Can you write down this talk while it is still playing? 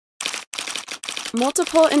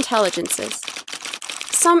Multiple intelligences.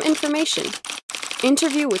 Some information.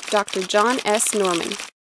 Interview with Dr. John S. Norman.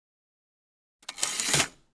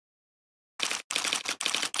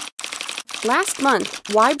 Last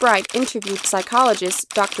month, Why Bright interviewed psychologist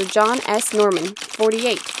Dr. John S. Norman,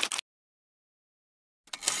 48.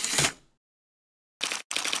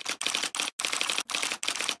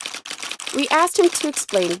 We asked him to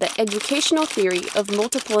explain the educational theory of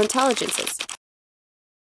multiple intelligences.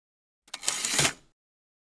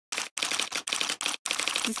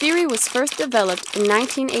 The theory was first developed in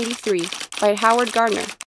 1983 by Howard Gardner.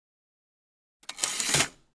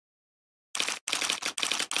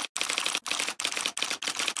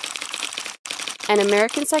 An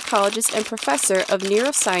American psychologist and professor of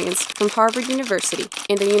neuroscience from Harvard University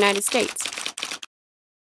in the United States.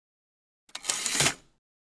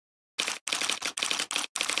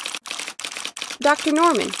 Dr.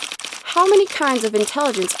 Norman, how many kinds of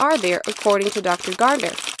intelligence are there according to Dr.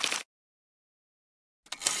 Gardner?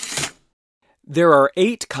 There are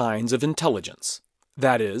 8 kinds of intelligence.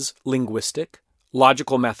 That is, linguistic,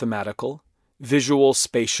 logical-mathematical,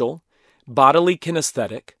 visual-spatial, bodily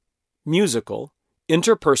kinesthetic, musical,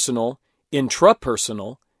 interpersonal,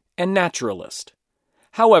 intrapersonal, and naturalist.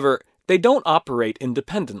 However, they don't operate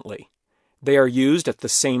independently. They are used at the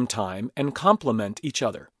same time and complement each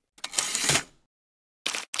other.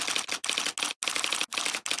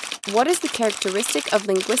 What is the characteristic of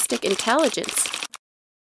linguistic intelligence?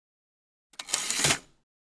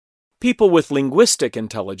 People with linguistic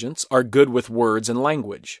intelligence are good with words and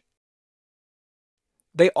language.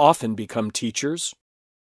 They often become teachers,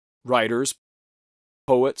 writers,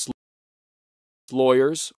 poets,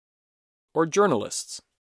 lawyers, or journalists.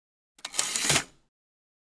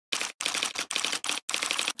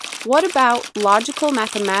 What about logical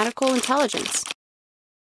mathematical intelligence?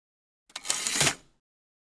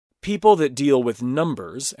 People that deal with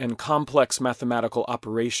numbers and complex mathematical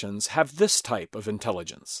operations have this type of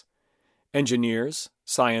intelligence. Engineers,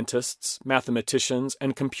 scientists, mathematicians,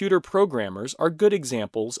 and computer programmers are good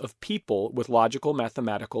examples of people with logical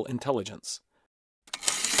mathematical intelligence.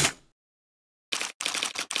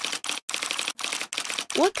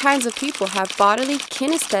 What kinds of people have bodily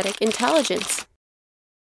kinesthetic intelligence?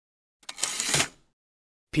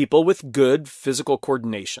 People with good physical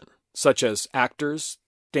coordination, such as actors,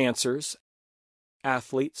 dancers,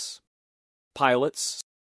 athletes, pilots,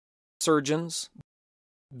 surgeons,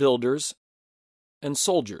 builders, and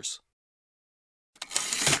soldiers.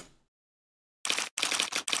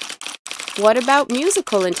 What about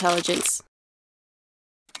musical intelligence?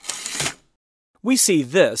 We see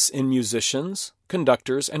this in musicians,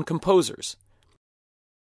 conductors, and composers.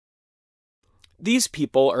 These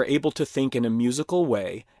people are able to think in a musical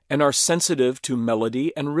way and are sensitive to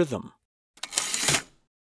melody and rhythm.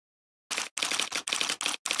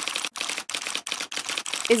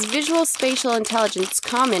 Is visual-spatial intelligence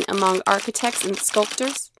common among architects and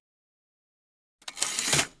sculptors?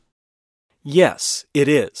 Yes, it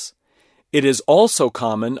is. It is also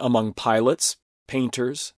common among pilots,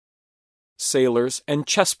 painters, sailors, and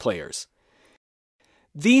chess players.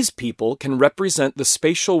 These people can represent the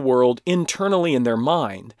spatial world internally in their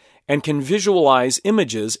mind and can visualize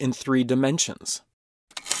images in 3 dimensions.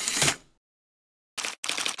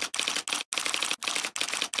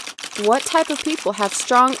 What type of people have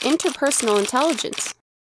strong interpersonal intelligence?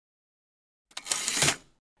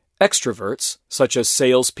 Extroverts, such as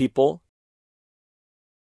salespeople,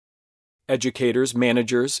 educators,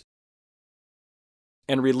 managers,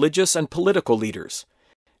 and religious and political leaders.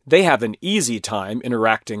 They have an easy time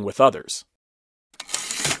interacting with others.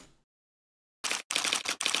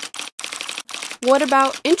 What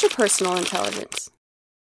about interpersonal intelligence?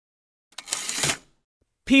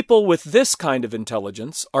 People with this kind of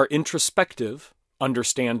intelligence are introspective,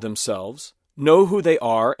 understand themselves, know who they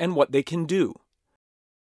are and what they can do.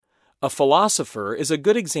 A philosopher is a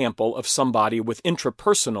good example of somebody with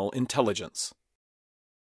intrapersonal intelligence.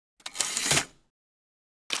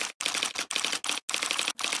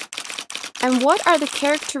 And what are the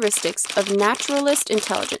characteristics of naturalist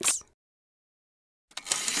intelligence?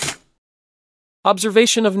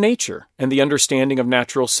 Observation of nature and the understanding of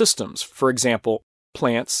natural systems, for example,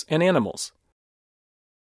 plants and animals.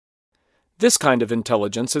 This kind of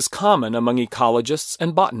intelligence is common among ecologists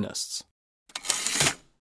and botanists.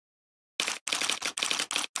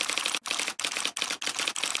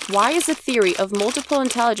 Why is the theory of multiple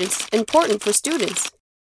intelligence important for students?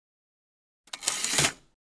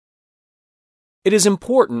 It is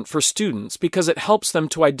important for students because it helps them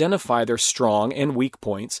to identify their strong and weak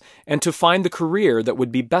points and to find the career that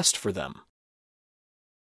would be best for them.